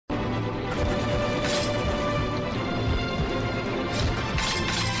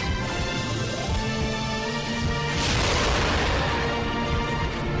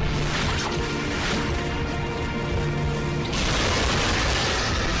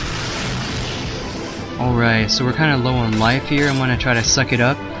Alright, so we're kind of low on life here. I'm gonna try to suck it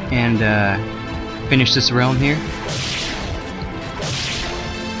up and finish this realm here.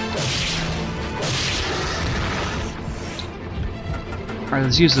 Alright,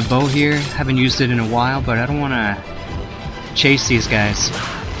 let's use the bow here. Haven't used it in a while, but I don't want to chase these guys.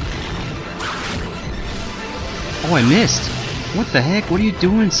 Oh, I missed! What the heck? What are you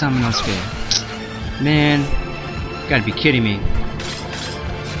doing, Sammanosuke? Man, you gotta be kidding me.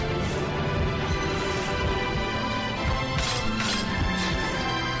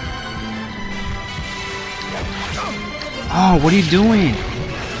 Oh, what are you doing?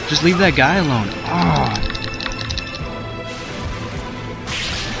 Just leave that guy alone. Oh.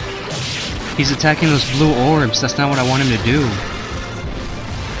 He's attacking those blue orbs. That's not what I want him to do.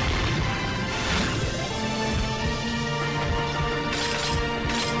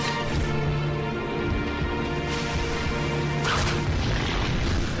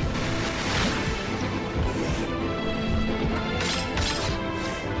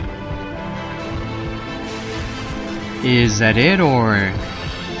 Is that it, or?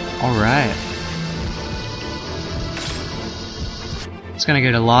 Alright. It's gonna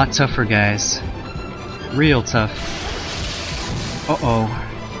get a lot tougher, guys. Real tough. Uh-oh.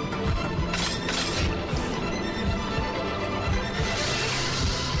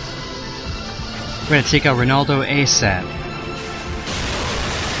 We're gonna take out Ronaldo ASAP.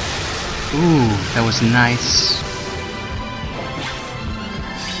 Ooh, that was nice.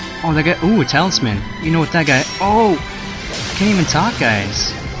 Oh, that guy. Ooh, a talisman. You know what that guy. Oh! I can't even talk,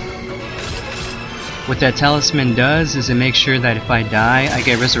 guys. What that talisman does is it makes sure that if I die, I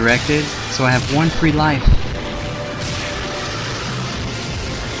get resurrected, so I have one free life.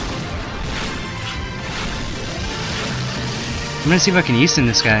 I'm gonna see if I can Easton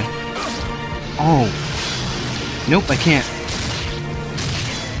this guy. Oh. Nope, I can't.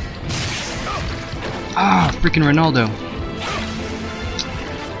 Ah, freaking Ronaldo.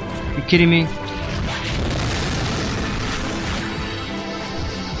 You kidding me?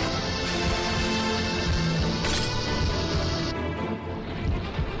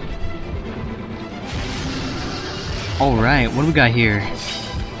 Alright, what do we got here?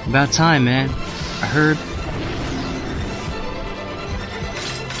 About time, man. I heard.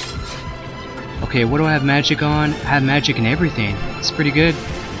 Okay, what do I have magic on? I have magic in everything. It's pretty good.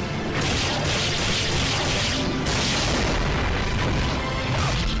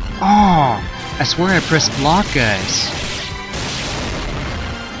 Oh! I swear I pressed block, guys.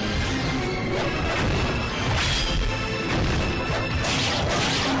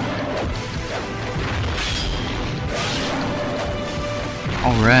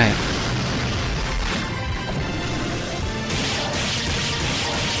 Alright.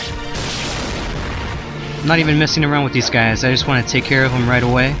 I'm not even messing around with these guys. I just want to take care of them right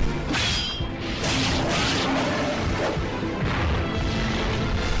away.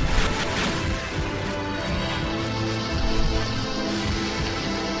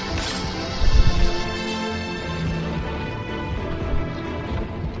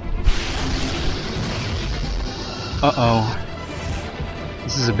 Uh-oh.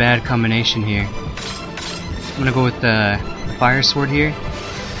 This is a bad combination here. I'm gonna go with the fire sword here.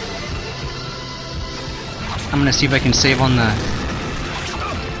 I'm gonna see if I can save on the...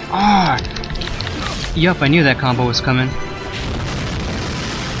 Ah! Yup, I knew that combo was coming.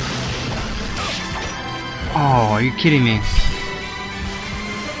 Oh, are you kidding me?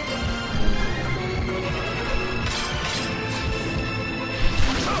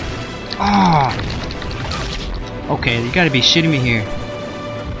 Ah! Okay, you gotta be shitting me here.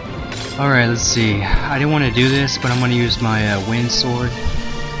 Alright, let's see. I didn't want to do this, but I'm gonna use my wind sword.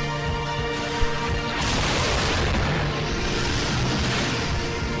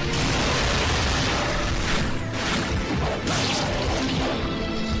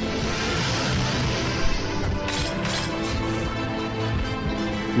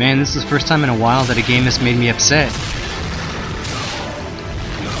 Man, this is the first time in a while that a game has made me upset.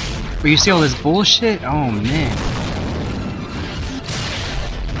 But you see all this bullshit? Oh man.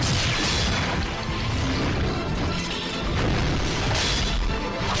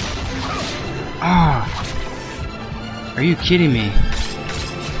 Ah. Are you kidding me?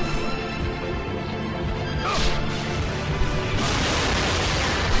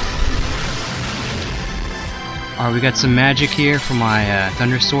 Alright, we got some magic here for my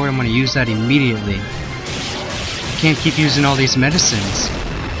Thunder Sword. I'm going to use that immediately. I can't keep using all these medicines.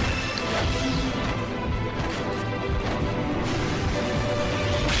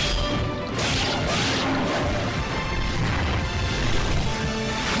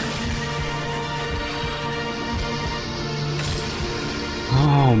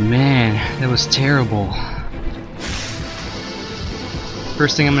 Oh man. that was terrible.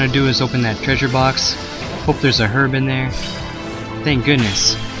 First thing I'm gonna do is open that treasure box. Hope there's a herb in there. Thank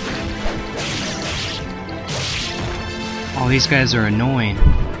goodness. Oh, these guys are annoying.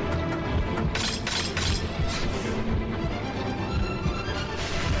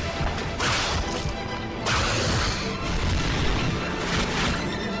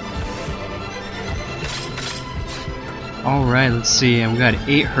 Alright, let's see. We got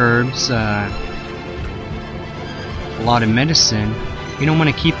 8 herbs, a lot of medicine. You don't want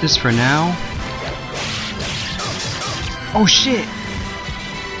to keep this for now? Oh shit!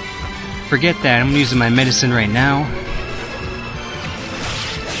 Forget that, I'm using my medicine right now.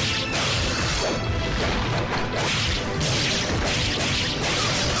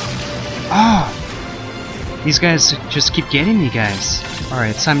 Ah! These guys just keep getting me, guys. Alright,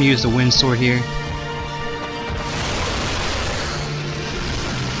 it's time to use the wind sword here.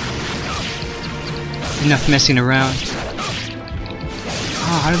 Enough messing around.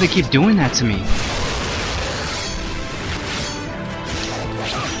 Oh, how do they keep doing that to me?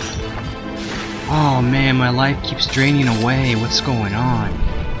 Oh man, my life keeps draining away. What's going on?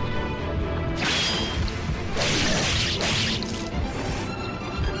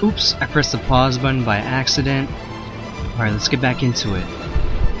 Oops, I pressed the pause button by accident. Alright, let's get back into it.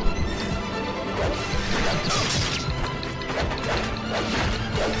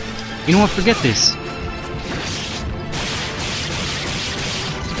 You know what? Forget this.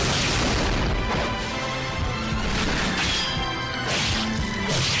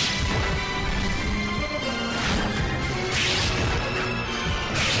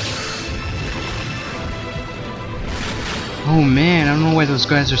 Oh man, I don't know why those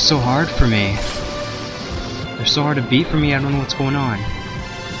guys are so hard for me. They're so hard to beat for me, I don't know what's going on.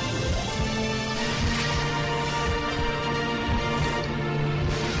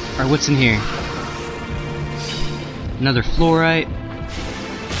 Alright, what's in here? Another fluorite.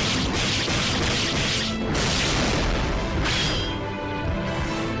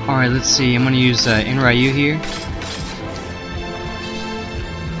 Alright, let's see, I'm gonna use Inryu here.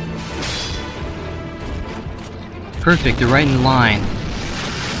 Perfect, they're right in line.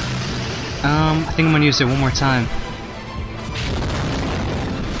 I think I'm gonna use it one more time.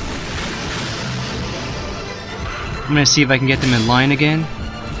 I'm gonna see if I can get them in line again.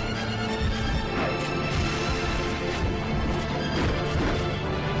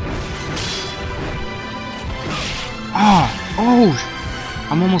 Oh!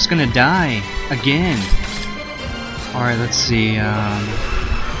 I'm almost gonna die again. Alright, let's see.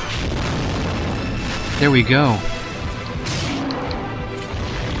 There we go.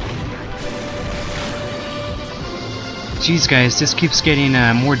 Jeez guys, this keeps getting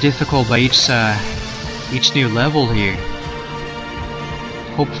more difficult by each new level here.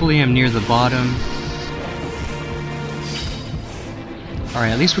 Hopefully I'm near the bottom.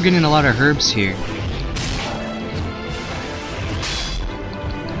 Alright, at least we're getting a lot of herbs here.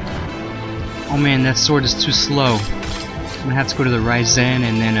 Oh man, that sword is too slow. I'm gonna have to go to the Ryzen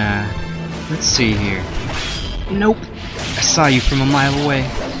and then let's see here. Nope! I saw you from a mile away.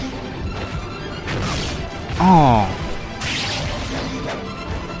 Oh.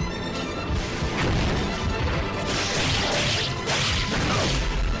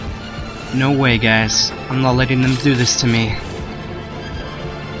 No way, guys. I'm not letting them do this to me.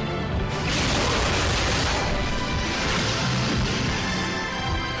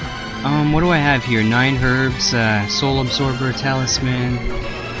 What do I have here? 9 herbs, soul absorber, talisman.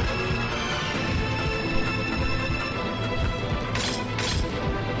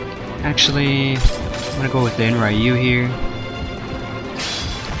 Actually, I'm gonna go with the Inryu here.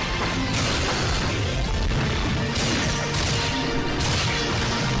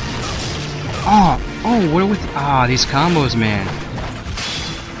 Oh, what are with these combos, man.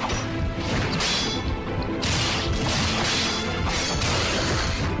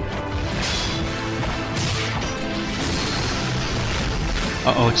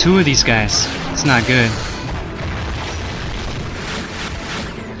 Uh-oh, 2 of these guys. It's not good.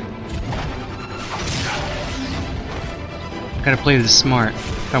 Gotta play this smart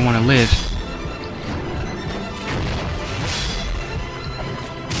if I want to live.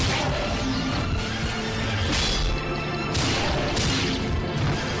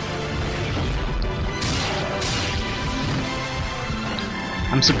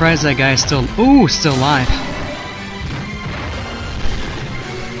 I'm surprised that guy is still alive.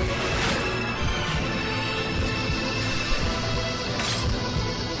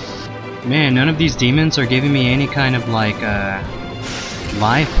 Man, none of these demons are giving me any kind of like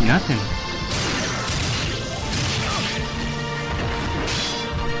life, nothing.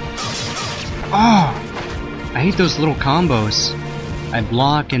 Oh! I hate those little combos. I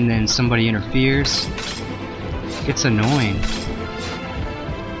block and then somebody interferes. It's annoying.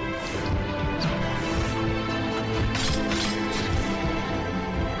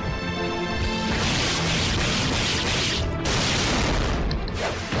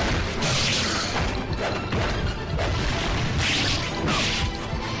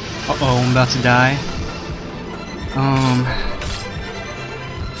 Uh-oh, I'm about to die.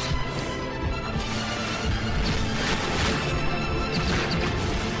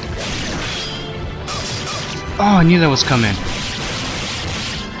 Oh, I knew that was coming.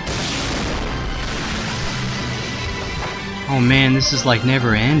 Oh man, this is like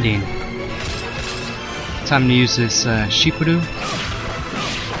never ending. Time to use this Shipuru.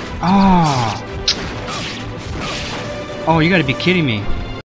 Oh! Oh, you gotta be kidding me.